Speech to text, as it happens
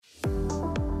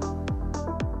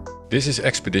This is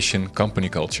Expedition Company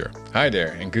Culture. Hi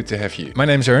there, and good to have you. My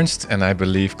name is Ernst, and I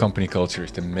believe company culture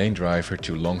is the main driver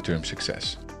to long-term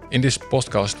success. In this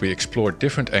podcast, we explore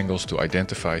different angles to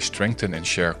identify, strengthen, and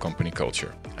share company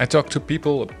culture. I talk to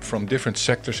people from different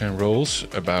sectors and roles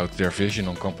about their vision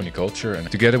on company culture, and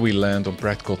together we land on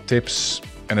practical tips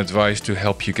and advice to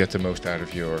help you get the most out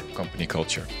of your company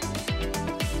culture.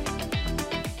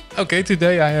 Okay,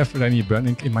 today I have Reinier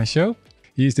Bunning in my show.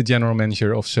 He is the general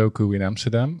manager of Zoku in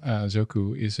Amsterdam.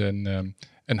 Zoku is a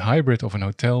hybrid of an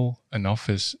hotel, an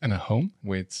office, and a home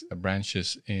with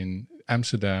branches in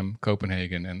Amsterdam,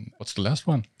 Copenhagen, and what's the last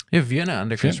one? Yeah, Vienna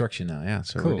under construction now. Yeah,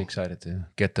 so Cool. really excited to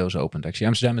get those opened. Actually,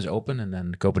 Amsterdam is open, and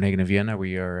then Copenhagen and Vienna,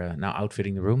 we are now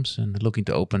outfitting the rooms and looking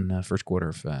to open first quarter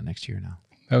of next year now.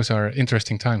 Those are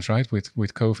interesting times, right?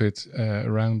 With COVID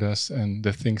around us and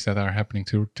the things that are happening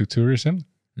to tourism.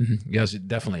 Mm-hmm. Yes,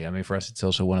 definitely. I mean, for us, it's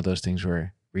also one of those things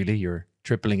where really you're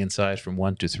tripling in size from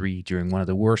 1 to 3 during one of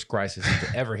the worst crises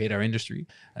to ever hit our industry.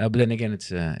 But then again, it's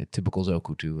typical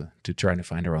Zoku to try to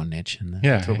find our own niche, and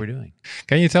that's what we're doing.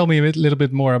 Can you tell me a little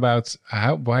bit more about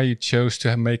why you chose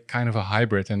to make kind of a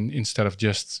hybrid and instead of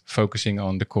just focusing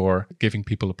on the core, giving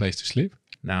people a place to sleep?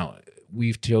 Now,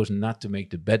 we've chosen not to make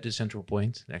the bed the central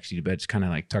point. Actually, the bed's kind of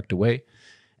like tucked away.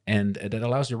 And that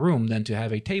allows the room then to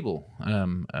have a table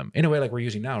in a way like we're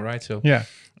using now, right? So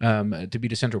to be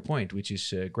the central point, which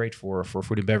is great for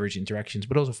food and beverage interactions,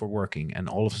 but also for working. And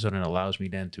all of a sudden it allows me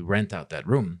then to rent out that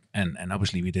room. And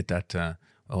obviously we did that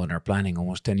in our planning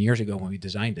almost 10 years ago when we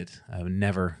designed it. I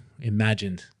never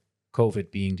imagined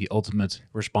COVID being the ultimate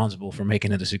responsible for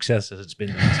making it a success as it's been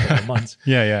the last couple of months.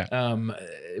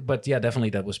 But yeah, definitely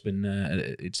that was been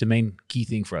it's the main key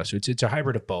thing for us. So it's a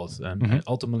hybrid of both, and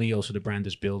ultimately also the brand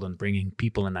is built on bringing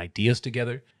people and ideas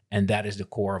together, and that is the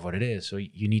core of what it is. So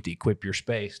you need to equip your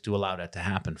space to allow that to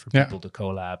happen for people to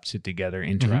collab, sit together,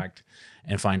 interact,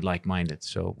 and find like-minded.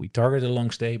 So we target a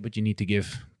long stay, but you need to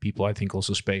give people, I think,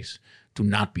 also space to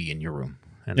not be in your room.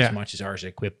 And as much as ours is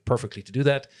equipped perfectly to do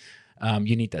that,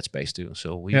 you need that space too.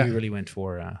 So we really went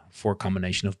for a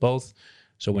combination of both.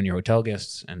 So when your hotel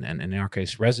guests and in our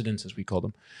case residents, as we call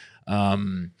them,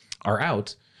 are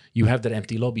out, you have that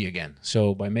empty lobby again.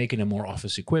 So by making it more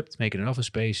office equipped, making an office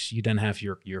space, you then have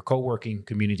your co-working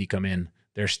community come in.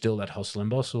 There's still that hustle and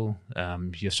bustle.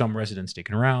 You have some residents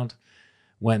sticking around.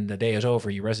 When the day is over,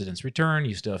 your residents return.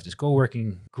 You still have this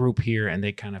co-working group here, and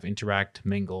they kind of interact,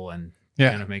 mingle, and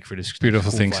kind of make for this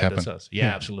beautiful cool things vibe happen. that's us.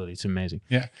 Yeah, absolutely. It's amazing.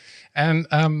 Yeah. And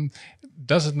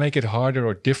does it make it harder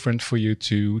or different for you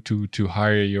to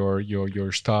hire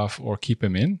your staff or keep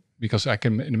them in? Because I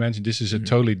can imagine this is a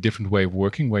totally different way of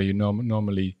working where you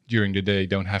normally during the day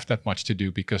don't have that much to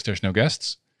do because there's no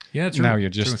guests. Yeah, true. Now you're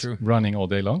just running all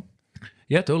day long.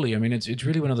 Yeah, totally. I mean, it's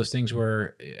really one of those things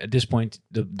where at this point,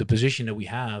 the position that we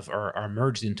have are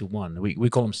merged into one. We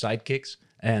call them sidekicks.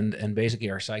 And basically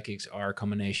our sidekicks are a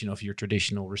combination of your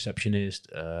traditional receptionist,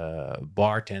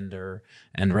 bartender,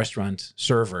 and restaurant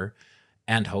server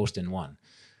and host in one.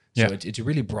 So it's a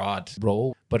really broad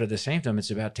role, but at the same time,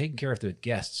 it's about taking care of the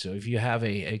guests. So if you have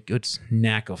a good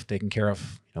knack of taking care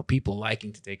of people,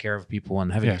 liking to take care of people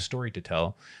and having a story to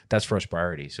tell, that's first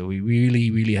priority. So we really,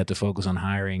 really had to focus on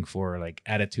hiring for like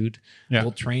attitude. Yeah.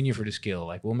 We'll train you for the skill.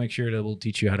 Like we'll make sure that we'll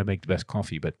teach you how to make the best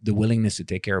coffee, but the willingness to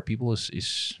take care of people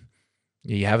is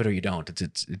you have it or you don't.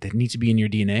 It needs to be in your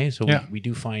DNA. So we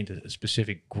do find a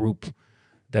specific group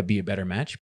that be a better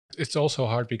match. It's also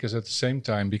hard because at the same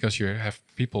time, because you have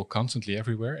people constantly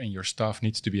everywhere and your staff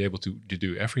needs to be able to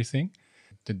do everything,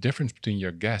 the difference between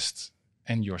your guests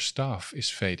and your staff is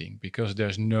fading because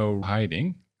there's no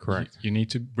hiding. Correct. You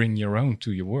need to bring your own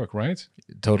to your work, right?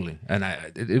 Totally. And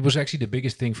it was actually the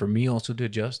biggest thing for me also to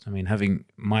adjust. I mean, having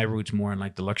my roots more in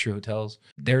like the luxury hotels,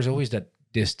 there's always that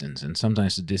distance, and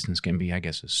sometimes the distance can be, I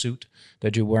guess, a suit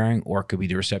that you're wearing, or it could be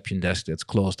the reception desk that's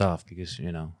closed off because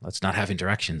let's not have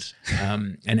interactions.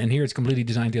 And here it's completely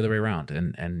designed the other way around.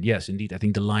 And yes, indeed, I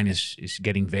think the line is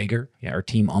getting vaguer. Yeah, our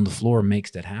team on the floor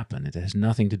makes that happen. It has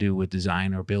nothing to do with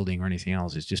design or building or anything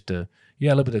else. It's just a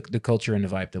little bit of the culture and the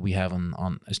vibe that we have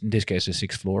on in this case the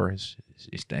 6th floor is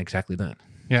exactly that.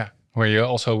 Yeah. Where you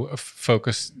also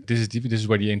focus, this is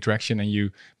where the interaction, and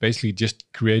you basically just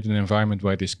create an environment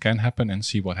where this can happen and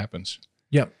see what happens.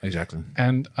 Yeah, exactly.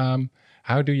 And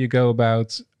how do you go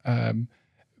about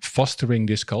fostering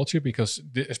this culture? Because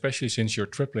especially since you're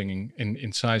tripling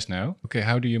in size now, okay,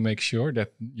 how do you make sure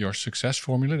that your success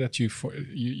formula that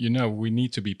we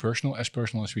need to be personal as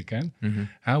we can? Mm-hmm.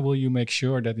 How will you make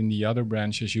sure that in the other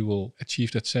branches you will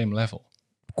achieve that same level?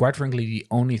 Quite frankly, the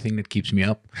only thing that keeps me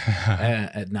up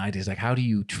at night is like, how do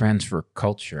you transfer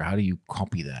culture? How do you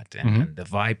copy that? And the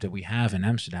vibe that we have in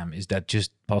Amsterdam, is that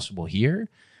just possible here?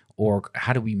 Or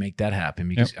how do we make that happen?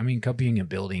 Because I mean, copying a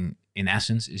building in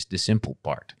essence is the simple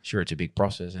part. Sure, it's a big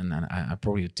process, and I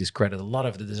probably discredit a lot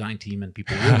of the design team and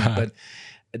people doing it, but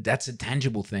that's a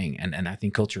tangible thing, and I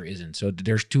think culture isn't. So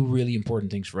there's two really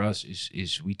important things for us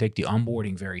is we take the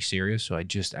onboarding very serious. So I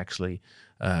just actually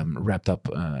wrapped up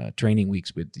training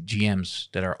weeks with the GMs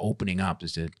that are opening up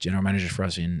as the general managers for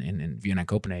us in Vienna and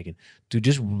Copenhagen to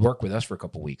just work with us for a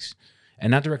couple of weeks. And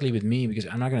not directly with me, because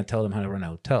I'm not going to tell them how to run a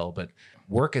hotel, but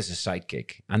work as a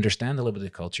sidekick, understand a little bit of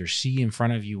the culture, see in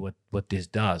front of you what this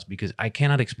does, because I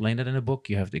cannot explain it in a book.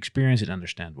 You have to experience it,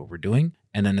 understand what we're doing.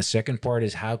 And then the second part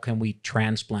is how can we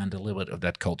transplant a little bit of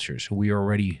that culture? So we are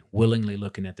already willingly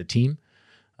looking at the team.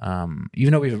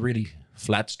 Even though we have a really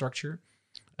flat structure,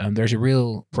 there's a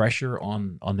real pressure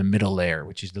on the middle layer,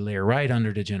 which is the layer right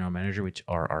under the general manager, which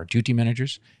are our duty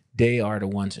managers. They are the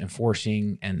ones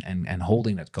enforcing and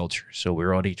holding that culture. So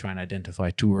we're already trying to identify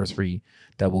 2 or 3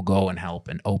 that will go and help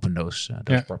and open those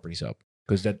properties up.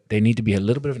 Because that they need to be a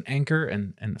little bit of an anchor.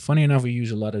 And funny enough, we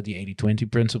use a lot of the 80-20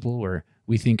 principle, where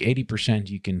we think 80%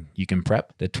 you can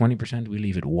prep. That 20% we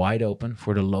leave it wide open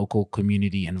for the local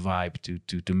community and vibe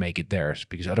to make it theirs.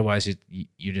 Because otherwise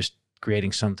you're just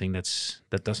creating something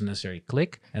that doesn't necessarily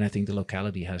click. And I think the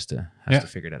locality has to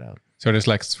figure that out. So there's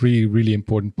like 3 really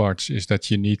important parts, is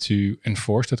that you need to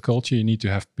enforce that culture. You need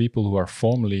to have people who are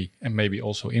formally and maybe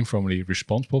also informally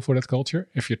responsible for that culture,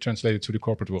 if you translate it to the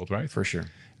corporate world, right? For sure.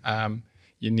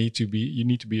 You need to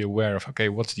be aware of, okay,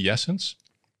 what's the essence?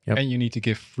 Yep. And you need to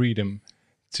give freedom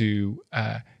to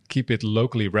keep it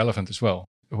locally relevant as well,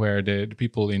 where the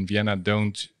people in Vienna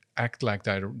don't act like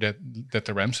that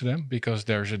they're Amsterdam, because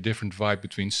there's a different vibe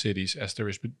between cities as there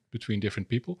is between different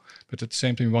people. But at the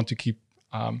same time, we want to keep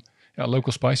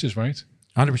local spices, right?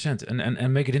 100%,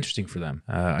 and make it interesting for them.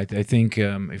 I think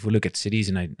if we look at cities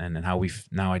and how we've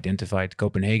now identified,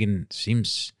 Copenhagen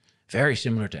seems very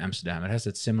similar to Amsterdam. It has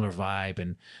that similar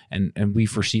vibe, and we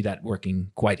foresee that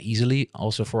working quite easily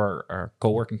also for our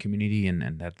co-working community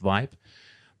and that vibe.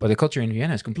 But the culture in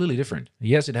Vienna is completely different.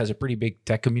 Yes, it has a pretty big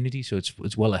tech community, so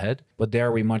it's well ahead. But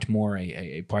there we're much more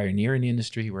a pioneer in the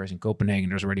industry, whereas in Copenhagen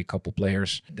there's already a couple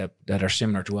players that are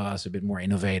similar to us, a bit more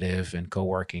innovative and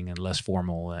co-working and less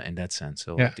formal in that sense.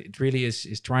 So it really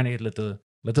is trying to let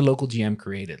the local GM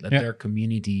create it, let their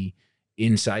community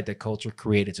inside that culture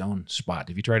create its own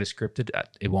spot. If you try to script it,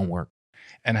 it won't work.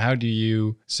 And how do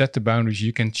you set the boundaries?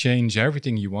 You can change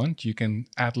everything you want. You can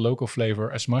add local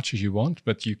flavor as much as you want,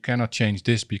 but you cannot change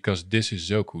this because this is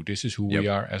Zoku. This is who we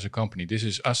are as a company. This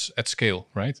is us at scale,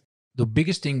 right? The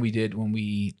biggest thing we did when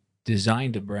we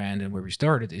designed the brand and where we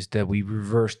started is that we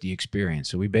reversed the experience.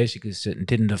 So we basically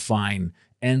didn't define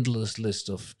endless list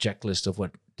of checklists of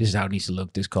what this is how it needs to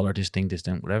look, this color, this thing,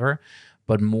 whatever,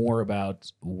 but more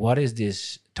about what is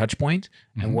this touch point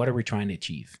and what are we trying to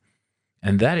achieve?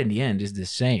 And that in the end is the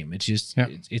same. It's just,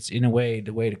 it's in a way,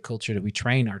 the culture that we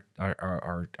train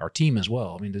our team as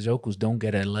well. I mean, the Zokus don't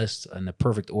get a list and a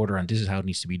perfect order and this is how it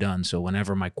needs to be done. So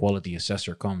whenever my quality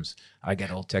assessor comes, I get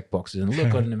all tech boxes and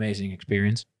look what an amazing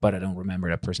experience, but I don't remember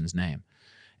that person's name.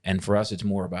 And for us, it's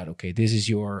more about, okay, this is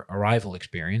your arrival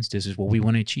experience. This is what we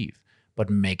want to achieve,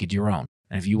 but make it your own.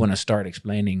 And if you want to start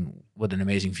explaining what an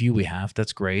amazing view we have,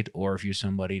 that's great. Or if you're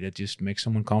somebody that just makes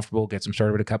someone comfortable, gets them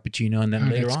started with a cappuccino, and then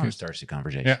later on starts the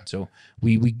conversation. Yeah. So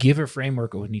we give a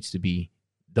framework of what needs to be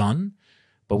done,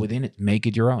 but within it, make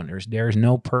it your own. There's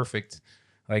no perfect,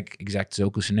 like, exact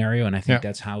Zoku scenario. And I think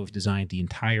that's how we've designed the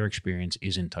entire experience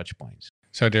is in touch points.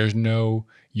 So there's no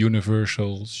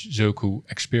universal Zoku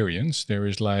experience. There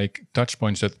is like touch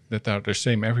points that are the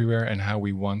same everywhere, and how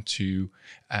we want to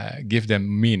give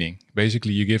them meaning.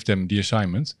 Basically, you give them the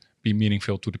assignment, be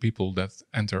meaningful to the people that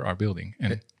enter our building.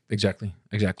 And Exactly.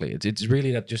 It's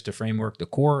really that just the framework, the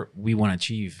core we want to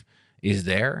achieve is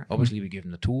there. Obviously, we give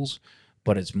them the tools,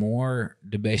 but it's more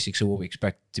the basics of what we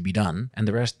expect to be done. And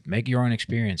the rest, make your own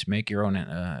experience, make your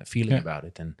own feeling about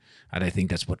it. And I think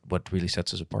that's what really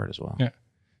sets us apart as well. Yeah.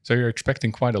 So you're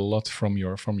expecting quite a lot from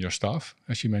your staff,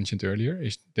 as you mentioned earlier.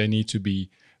 Is they need to be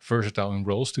versatile in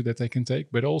roles too that they can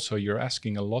take, but also you're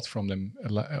asking a lot from them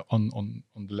on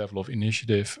the level of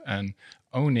initiative and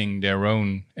owning their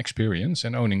own experience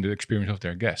and owning the experience of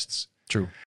their guests. True.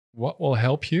 What will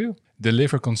help you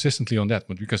deliver consistently on that?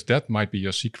 Because that might be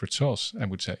your secret sauce, I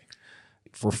would say.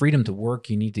 For freedom to work,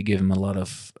 you need to give them a lot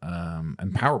of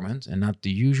empowerment, and not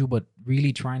the usual, but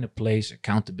really trying to place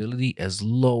accountability as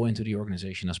low into the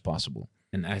organization as possible.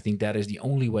 And I think that is the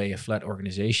only way a flat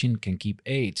organization can keep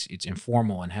its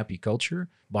informal and happy culture,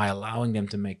 by allowing them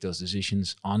to make those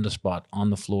decisions on the spot, on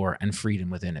the floor, and freedom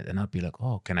within it, and not be like,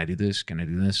 oh, can I do this? Can I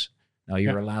do this? No,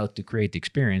 you're allowed to create the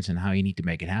experience, and how you need to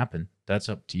make it happen, that's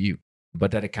up to you.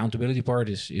 But that accountability part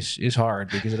is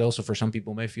hard, because it also for some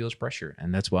people may feel as pressure,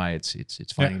 and that's why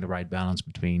it's finding the right balance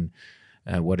between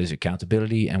what is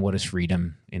accountability and what is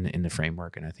freedom in the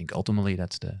framework. And I think ultimately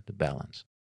that's the balance.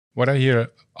 What I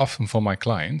hear often from my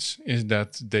clients is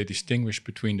that they distinguish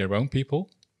between their own people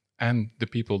and the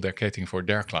people they're catering for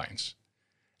their clients.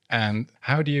 And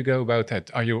how do you go about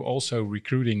that? Are you also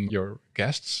recruiting your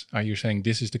guests? Are you saying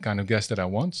this is the kind of guest that I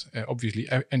want? Obviously,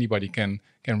 anybody can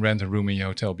rent a room in your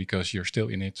hotel because you're still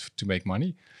in it to make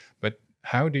money. But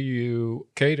how do you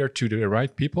cater to the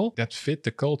right people that fit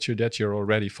the culture that you're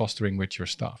already fostering with your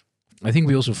staff? I think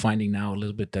we're also finding now a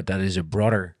little bit that is a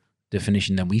broader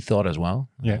definition than we thought as well.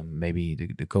 Yeah. Maybe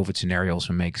the COVID scenario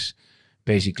also makes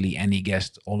basically any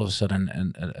guest all of a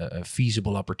sudden a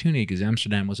feasible opportunity, because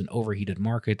Amsterdam was an overheated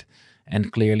market,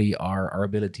 and clearly our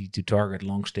ability to target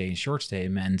long stay and short stay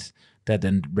meant that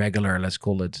then regular, let's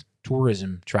call it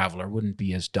tourism traveler, wouldn't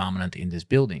be as dominant in this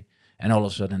building. And all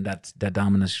of a sudden that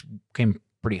dominance came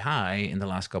pretty high in the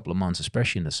last couple of months,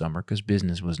 especially in the summer, because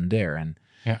business wasn't there. And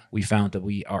we found that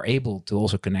we are able to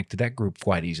also connect to that group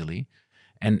quite easily.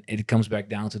 And it comes back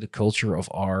down to the culture of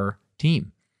our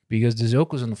team, because the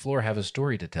Zocos on the floor have a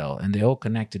story to tell, and they all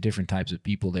connect to different types of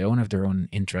people. They all have their own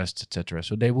interests, etc.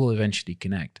 So they will eventually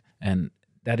connect. And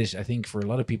that is, I think, for a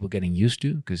lot of people getting used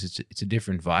to, because it's a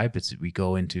different vibe. We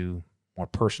go into more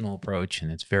personal approach,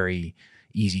 and it's very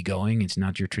easygoing. It's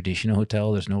not your traditional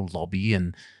hotel. There's no lobby.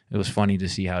 And it was funny to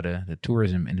see how the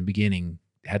tourism in the beginning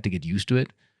had to get used to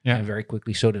it. Yeah. And very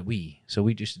quickly, so did we. So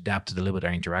we just adapted a little bit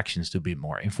our interactions to be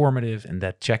more informative, and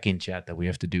that check-in chat that we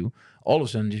have to do all of a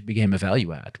sudden just became a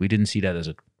value add. We didn't see that as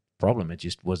a problem. It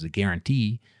just was a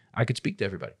guarantee I could speak to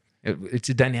everybody. It's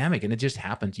a dynamic, and it just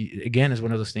happens. Again, it's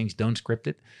one of those things, don't script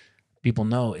it. People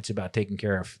know it's about taking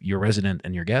care of your resident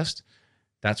and your guest.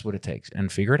 That's what it takes,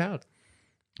 and figure it out.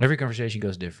 Every conversation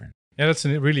goes different. Yeah, that's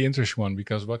a really interesting one,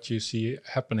 because what you see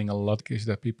happening a lot is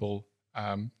that people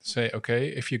say, okay,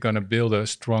 if you're going to build a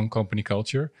strong company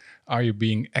culture, are you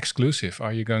being exclusive?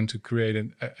 Are you going to create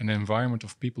an environment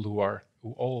of people who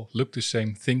all look the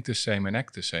same, think the same, and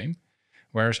act the same?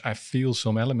 Whereas I feel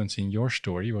some elements in your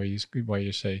story where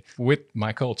you say, with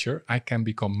my culture, I can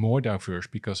become more diverse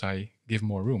because I give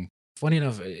more room. Funny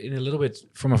enough, in a little bit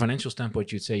from a financial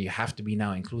standpoint, you'd say you have to be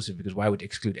now inclusive, because why would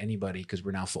exclude anybody? Because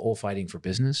we're now all fighting for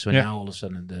business. So now all of a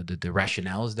sudden the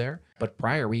rationale is there. But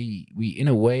prior we in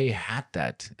a way had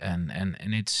that, and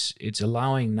it's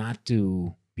allowing not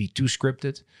to be too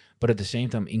scripted, but at the same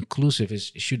time inclusive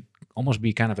should almost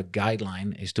be kind of a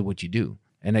guideline as to what you do.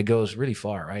 And it goes really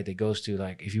far, right? It goes to,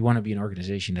 like, if you want to be an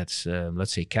organization that's,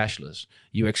 let's say, cashless,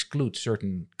 you exclude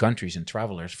certain countries and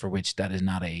travelers for which that is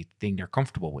not a thing they're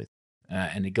comfortable with.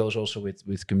 And it goes also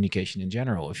with communication in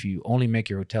general. If you only make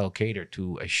your hotel cater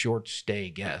to a short stay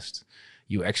guest,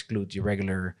 you exclude your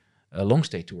regular long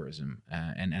stay tourism.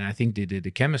 And I think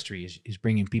the chemistry is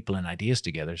bringing people and ideas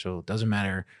together. So it doesn't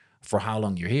matter for how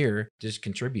long you're here, just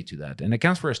contribute to that. And it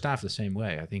counts for a staff the same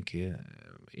way. I think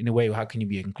in a way, how can you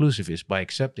be inclusive is by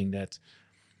accepting that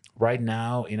right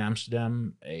now in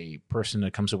Amsterdam, a person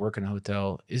that comes to work in a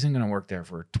hotel isn't going to work there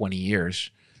for 20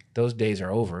 years. Those days are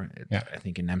over. Yeah. I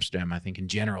think in Amsterdam, I think in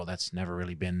general, that's never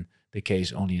really been the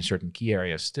case, only in certain key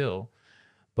areas still.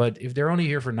 But if they're only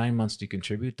here for 9 months to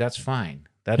contribute, that's fine.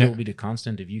 That will be the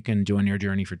constant. If you can join your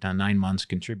journey for 9 months,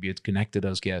 contribute, connect to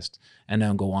those guests, and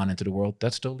then go on into the world,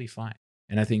 that's totally fine.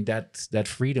 And I think that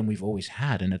freedom we've always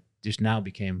had, and it just now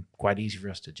became quite easy for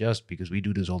us to adjust because we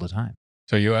do this all the time.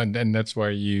 So and that's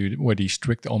where the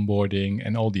strict onboarding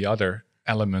and all the other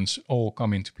elements all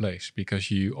come into place, because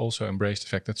you also embrace the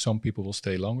fact that some people will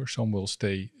stay longer, some will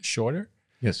stay shorter.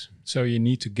 Yes. So you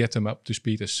need to get them up to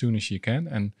speed as soon as you can.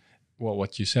 And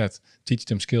what you said, teach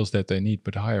them skills that they need,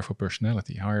 but hire for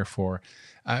personality, hire for,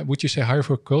 would you say hire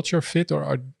for culture fit,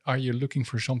 or are you looking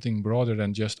for something broader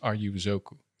than just are you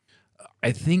Zoco?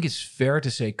 I think it's fair to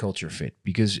say culture fit,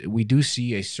 because we do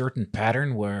see a certain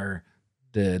pattern where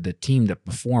the team that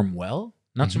perform well,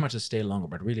 not so much to stay longer,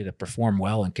 but really to perform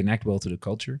well and connect well to the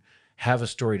culture, have a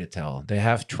story to tell. They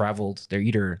have traveled. They're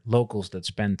either locals that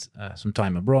spent some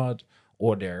time abroad,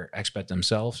 or they're expat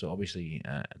themselves. So obviously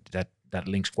that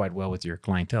links quite well with your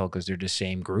clientele, because they're the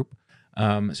same group.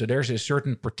 So there's a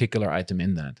certain particular item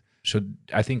in that. So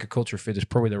I think a culture fit is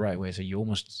probably the right way. So you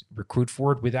almost recruit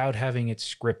for it without having it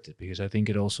scripted, because I think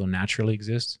it also naturally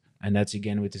exists. And that's,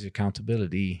 again, with this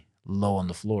accountability low on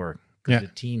the floor. Because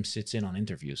the team sits in on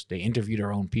interviews. They interview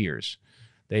their own peers.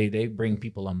 They bring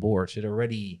people on board. So they're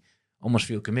already almost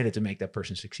feel committed to make that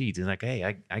person succeed. It's like,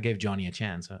 hey, I gave Johnny a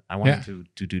chance. I want him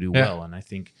to do well. And I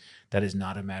think that is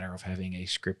not a matter of having a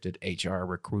scripted HR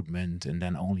recruitment and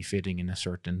then only fitting in a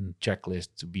certain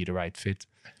checklist to be the right fit.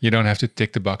 You don't have to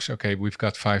tick the box. Okay, we've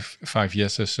got five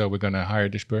yeses, so we're going to hire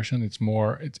this person. It's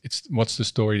more, it's what's the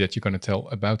story that you're going to tell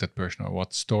about that person, or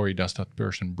what story does that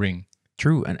person bring?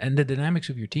 True, and the dynamics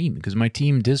of your team, because my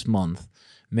team this month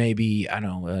may be, I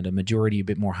don't know, the majority a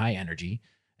bit more high energy,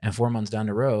 and 4 months down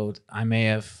the road, I may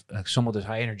have some of those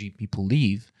high energy people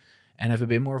leave and have a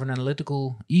bit more of an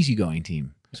analytical, easygoing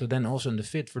team. So then also in the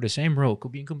fit for the same role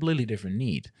could be a completely different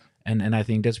need. And I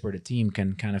think that's where the team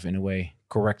can kind of, in a way,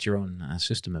 correct your own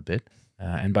system a bit.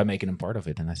 And by making them part of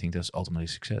it. And I think that's ultimately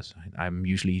success. I'm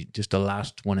usually just the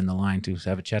last one in the line to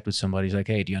have a chat with somebody. He's like,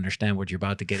 hey, do you understand what you're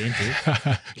about to get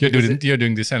into? You're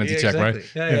doing the sanity check, exactly.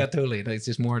 right? Yeah, totally. It's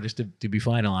just more just to be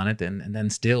final on it. And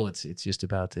then still, it's just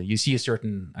about, you see a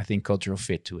certain, I think, cultural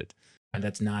fit to it. And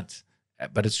that's not,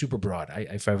 but it's super broad.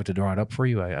 If I were to draw it up for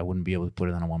you, I wouldn't be able to put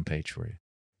it on a one page for you.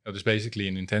 So there's basically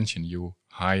an intention. You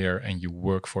hire and you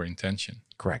work for intention.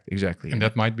 Correct, exactly. And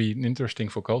that might be interesting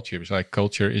for culture. It's like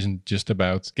culture isn't just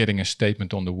about getting a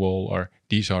statement on the wall or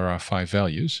these are our 5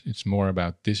 values. It's more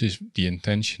about this is the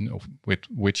intention with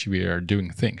which we are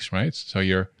doing things, right? So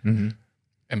you're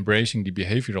embracing the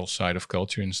behavioral side of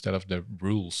culture instead of the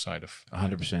rules side of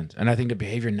 100%. And I think the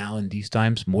behavior now in these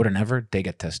times, more than ever, they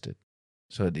get tested.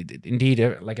 So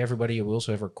indeed, like everybody, we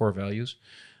also have our core values.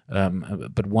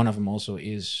 But one of them also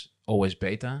is always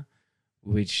beta,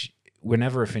 which we're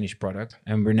never a finished product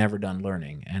and we're never done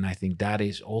learning. And I think that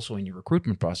is also in your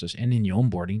recruitment process and in your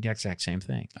onboarding, the exact same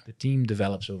thing. The team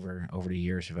develops over the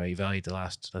years. If I evaluate the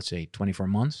last, let's say, 24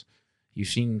 months, you've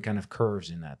seen kind of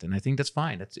curves in that. And I think that's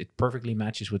fine. It perfectly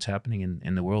matches what's happening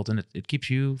in the world, and it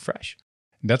keeps you fresh.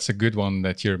 That's a good one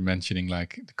that you're mentioning,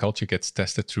 like the culture gets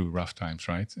tested through rough times,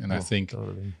 right? And I think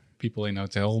totally. People in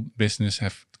hotel business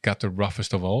have got the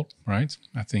roughest of all, right?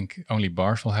 I think only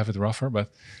bars will have it rougher,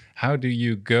 but how do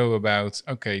you go about,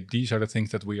 okay, these are the things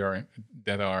that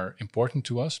that are important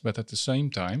to us, but at the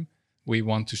same time, we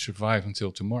want to survive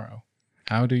until tomorrow.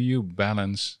 How do you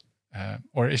balance,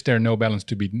 or is there no balance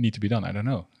need to be done? I don't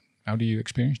know. How do you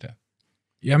experience that?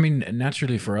 Yeah, I mean,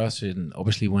 naturally for us, and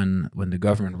obviously when the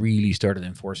government really started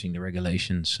enforcing the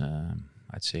regulations,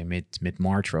 I'd say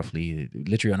mid-March roughly,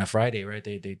 literally on a Friday, right?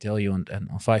 They tell you on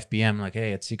 5 p.m. like,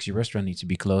 hey, at 6 your restaurant needs to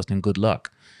be closed and good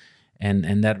luck.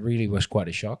 And that really was quite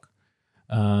a shock.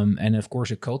 And of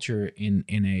course, a culture in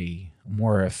a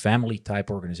more family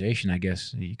type organization, I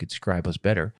guess you could describe us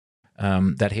better,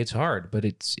 that hits hard, but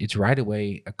it's right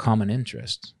away a common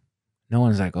interest. No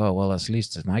one's like, oh, well, at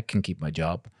least I can keep my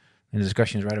job. And the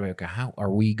discussion is right away, okay, how are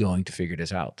we going to figure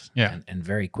this out? Yeah. And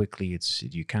very quickly,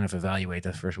 you kind of evaluate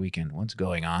that first weekend, what's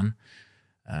going on.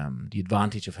 The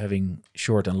advantage of having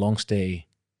short and long stay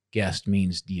guests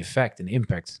means the effect and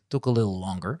impact took a little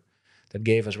longer. That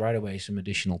gave us right away some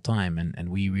additional time. And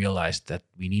we realized that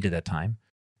we needed that time.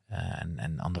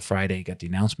 And on the Friday, got the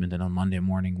announcement. And on Monday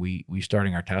morning, we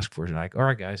starting our task force. Like, all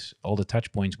right, guys, all the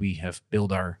touch points we have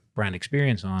built our brand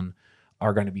experience on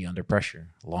are going to be under pressure.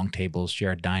 Long tables,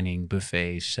 shared dining,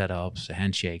 buffets, setups,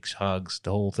 handshakes, hugs,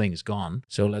 the whole thing is gone.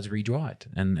 So let's redraw it.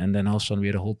 And then all of a sudden we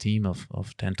had a whole team of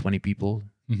 10, 20 people.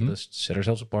 Let's set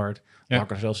ourselves apart,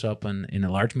 lock ourselves up in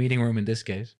a large meeting room in this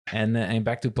case, and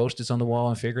back to Post-its on the wall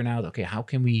and figuring out, okay, how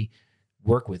can we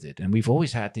work with it? And we've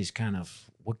always had this kind of,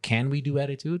 what can we do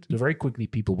attitude? So very quickly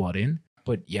people bought in.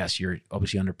 But yes, you're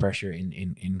obviously under pressure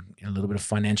in a little bit of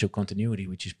financial continuity,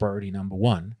 which is priority number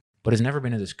one. But it's never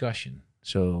been a discussion.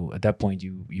 So at that point,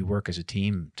 you work as a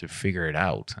team to figure it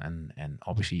out. And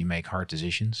obviously you make hard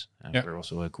decisions. We're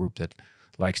also a group that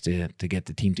likes to get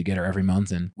the team together every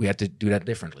month. And we had to do that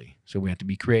differently. So we had to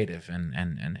be creative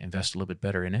and invest a little bit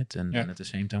better in it. And at the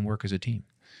same time work as a team.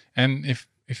 And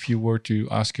if you were to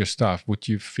ask your staff, would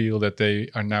you feel that they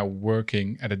are now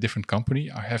working at a different company?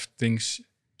 Or have things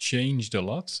changed a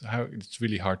lot? It's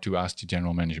really hard to ask the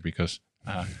general manager because...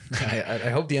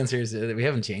 I hope the answer is that we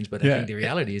haven't changed, but I think the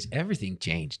reality is everything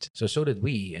changed. So did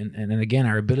we, and again,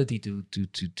 our ability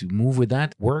to move with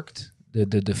that worked.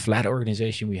 The flat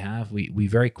organization we have, we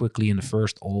very quickly in the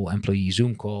first all employee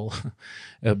Zoom call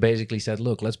basically said,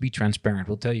 look, let's be transparent.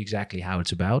 We'll tell you exactly how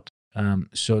it's about,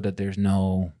 so that there's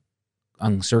no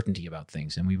uncertainty about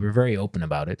things, and we were very open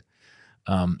about it.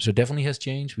 So definitely has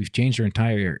changed. We've changed our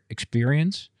entire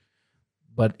experience.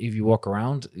 But if you walk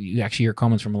around, you actually hear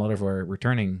comments from a lot of our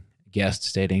returning guests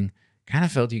stating, kind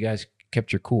of felt you guys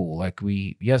kept your cool. Like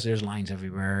yes, there's lines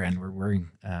everywhere, and we're wearing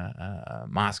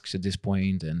masks at this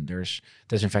point, and there's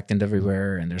disinfectant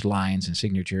everywhere, and there's lines and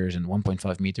signatures and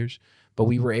 1.5 meters. But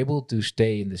we were able to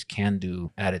stay in this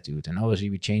can-do attitude, and obviously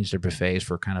we changed our buffets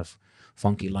for kind of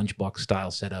funky lunchbox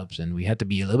style setups, and we had to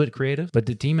be a little bit creative. But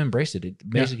the team embraced it.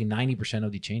 Basically, 90%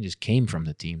 of the changes came from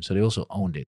the team, so they also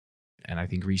owned it. And I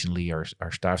think recently our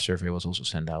staff survey was also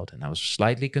sent out, and I was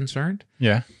slightly concerned.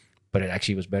 Yeah. But it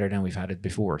actually was better than we've had it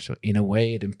before. So in a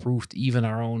way, it improved even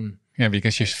our own. Yeah,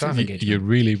 because you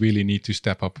really, really need to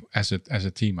step up as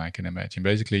a team, I can imagine.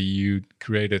 Basically, you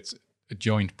created a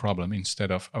joint problem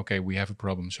instead of, okay, we have a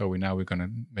problem, so we're going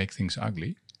to make things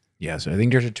ugly. Yeah, so I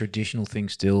think there's a traditional thing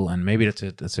still, and maybe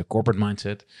that's a corporate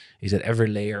mindset, is that every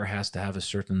layer has to have a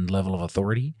certain level of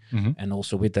authority, and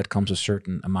also with that comes a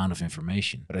certain amount of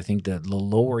information. But I think that the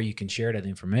lower you can share that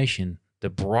information, the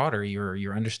broader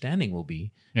your understanding will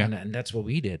be. Yeah. And that's what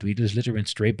we did. We just literally went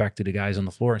straight back to the guys on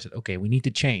the floor and said, okay, we need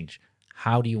to change.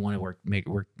 How do you want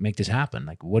to make this happen?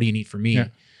 Like, what do you need from me,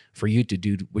 for you to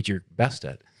do what you're best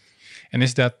at? And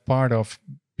is that part of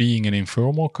being an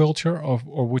informal culture,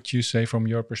 or would you say from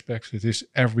your perspective is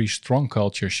every strong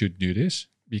culture should do this?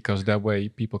 Because that way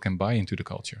people can buy into the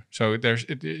culture. So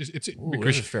it's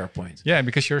because a fair point. Yeah,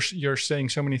 because you're saying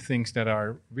so many things that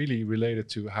are really related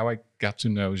to how I got to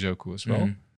know Zoku as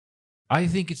well. I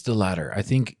think it's the latter. I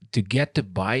think to get the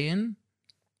buy-in,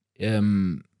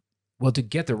 to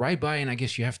get the right buy-in, I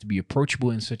guess you have to be approachable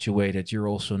in such a way that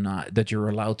you're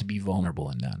allowed to be vulnerable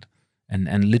in that.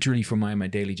 And literally for my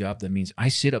daily job, that means I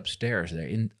sit upstairs there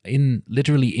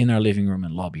literally in our living room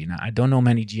and lobby. Now, I don't know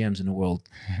many GMs in the world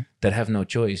that have no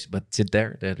choice but sit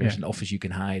there. There's an office you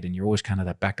can hide, and you're always kind of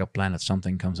that backup plan that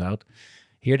something comes out.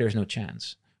 Here, there's no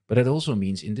chance. But it also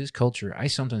means in this culture, I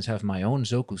sometimes have my own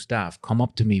Zoku staff come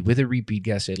up to me with a repeat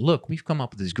guest, say, look, we've come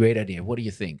up with this great idea. What do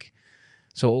you think?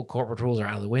 So all corporate rules are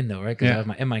out of the window, right? Because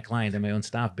I have my client and my own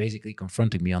staff basically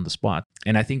confronting me on the spot.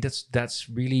 And I think that's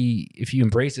really, if you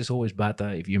embrace this always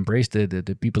bata, if you embrace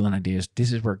the people and ideas,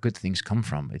 this is where good things come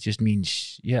from. It just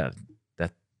means,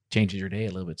 that changes your day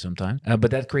a little bit sometimes.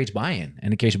 But that creates buy-in,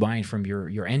 and it creates buy-in from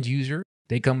your end user.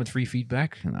 They come with free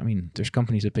feedback. I mean, there's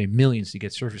companies that pay millions to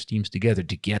get service teams together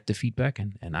to get the feedback,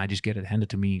 and I just get it handed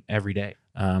to me every day.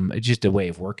 It's just a way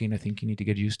of working I think you need to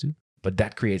get used to. But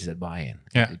that creates that buy-in.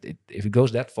 Yeah. If it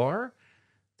goes that far,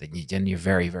 then you're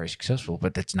very, very successful.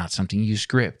 But that's not something you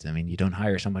script. I mean, you don't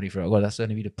hire somebody that's going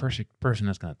to be the perfect person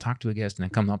that's going to talk to a guest and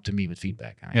then come up to me with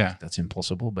feedback. I mean, that's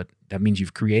impossible. But that means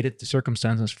you've created the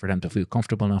circumstances for them to feel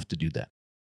comfortable enough to do that.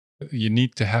 You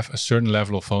need to have a certain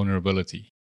level of vulnerability.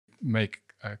 Make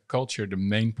a culture the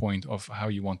main point of how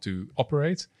you want to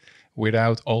operate,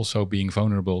 without also being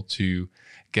vulnerable to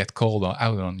get called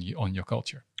out on your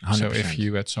culture. 100%. So if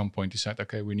you at some point decide,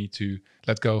 okay, we need to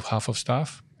let go of half of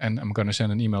staff, and I'm going to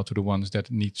send an email to the ones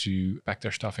that need to pack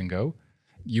their stuff and go,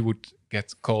 you would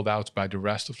get called out by the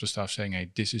rest of the staff saying, hey,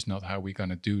 this is not how we're going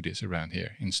to do this around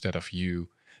here, instead of you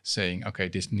saying, okay,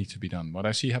 this needs to be done. What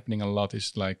I see happening a lot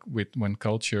is like when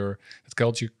culture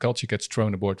gets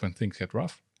thrown aboard when things get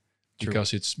rough. True.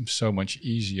 Because it's so much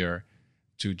easier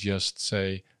to just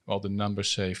say, well, the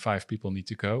numbers say 5 people need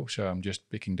to go, so I'm just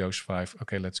picking those 5.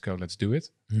 Okay, let's go, let's do it.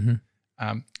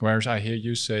 Whereas I hear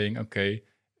you saying, okay,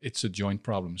 it's a joint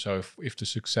problem. So if the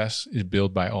success is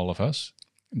built by all of us,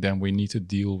 then we need to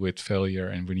deal with failure,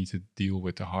 and we need to deal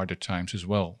with the harder times as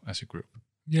well as a group.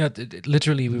 Yeah,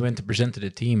 literally, we went to present to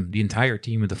the team, the entire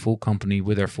team of the full company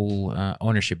with their full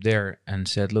ownership there, and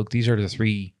said, look, these are the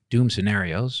 3 doom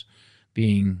scenarios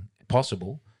being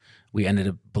possible. We ended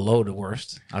up below the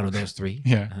worst out of those 3.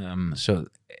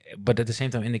 But at the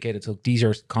same time indicated, so these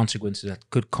are consequences that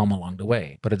could come along the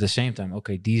way. But at the same time,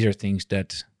 okay, these are things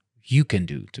that you can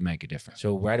do to make a difference.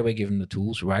 So right away, give them the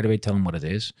tools. Right away, tell them what it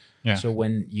is. Yeah. So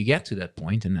when you get to that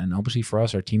point, and obviously for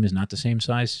us, our team is not the same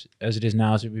size as it is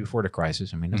now as it was before the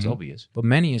crisis. I mean, that's obvious. But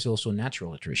many is also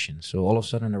natural attrition. So all of a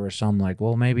sudden, there were some like,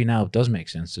 well, maybe now it does make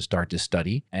sense to start this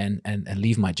study and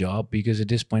leave my job, because at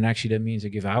this point, actually, that means I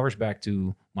give hours back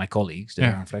to my colleagues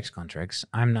that are on flex contracts.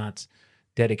 I'm not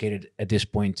dedicated at this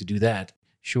point to do that.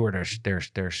 Sure,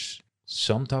 there's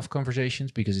some tough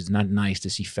conversations, because it's not nice to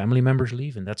see family members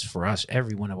leave, and that's for us.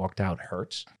 Everyone that walked out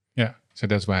hurts. Yeah, so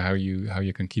that's why how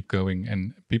you can keep going,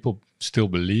 and people still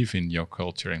believe in your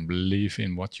culture and believe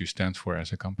in what you stand for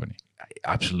as a company.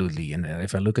 Absolutely, and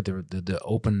if I look at the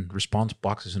open response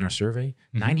boxes in our survey,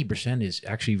 90% is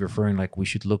actually referring like we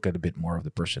should look at a bit more of the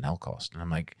personnel cost, and I'm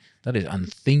like, that is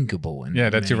unthinkable.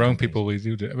 That's your own people will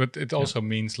do that, but it also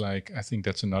means like, I think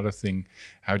that's another thing.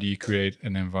 How do you create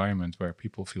an environment where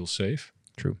people feel safe?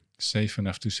 True. Safe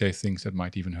enough to say things that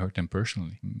might even hurt them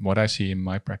personally. What I see in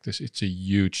my practice, it's a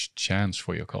huge chance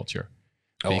for your culture.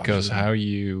 Because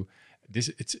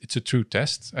it's a true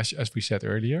test, as we said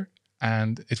earlier,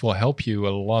 and it will help you a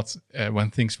lot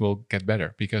when things will get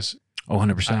better, because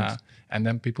 100%. And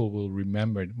then people will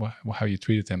remember how you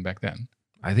treated them back then.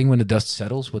 I think when the dust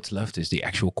settles, what's left is the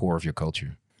actual core of your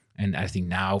culture. And I think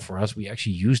now for us, we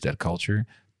actually use that culture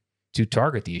to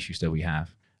target the issues that we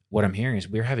have. What I'm hearing is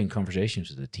we're having conversations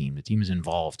with the team. The team is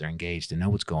involved, they're engaged, they know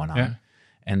what's going on. Yeah.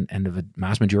 And the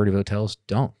vast majority of hotels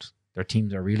don't. Their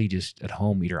teams are really just at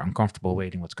home, either uncomfortable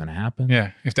waiting what's going to happen.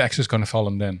 Yeah, if the axe is going to fall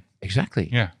on them. Exactly.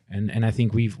 Yeah. And I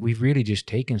think we've really just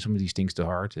taken some of these things to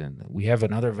heart, and we have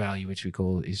another value which we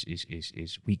call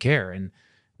is we care, and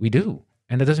we do.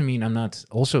 And that doesn't mean I'm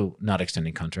not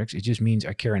extending contracts. It just means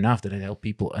I care enough that I help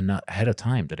people ahead of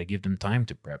time, that I give them time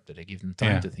to prep, that I give them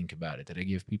time to think about it, that I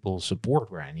give people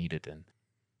support where I need it. And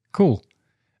cool.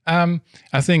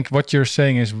 I think what you're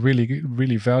saying is really,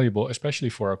 really valuable, especially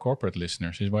for our corporate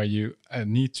listeners, is why you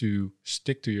need to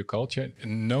stick to your culture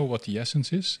and know what the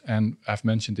essence is. And I've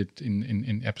mentioned it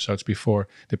in episodes before.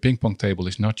 The ping pong table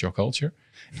is not your culture.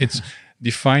 It's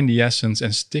define the essence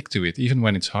and stick to it, even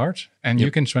when it's hard. And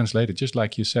you can translate it. Just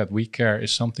like you said, we care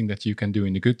is something that you can do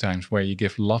in the good times where you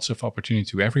give lots of opportunity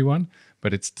to everyone.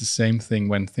 But it's the same thing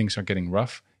when things are getting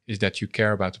rough, is that you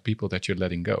care about the people that you're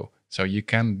letting go. So you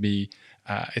can be,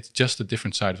 it's just a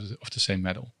different side of the same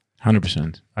medal.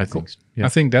 100%. I think. Yeah. I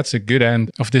think that's a good end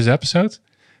of this episode.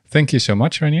 Thank you so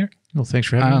much, Reinier. Well, thanks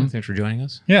for having me. Thanks for joining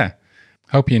us. Yeah.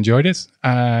 Hope you enjoyed it.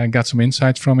 Got some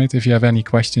insights from it. If you have any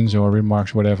questions or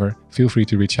remarks, whatever, feel free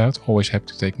to reach out. Always happy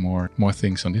to take more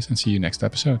things on this, and see you next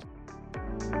episode.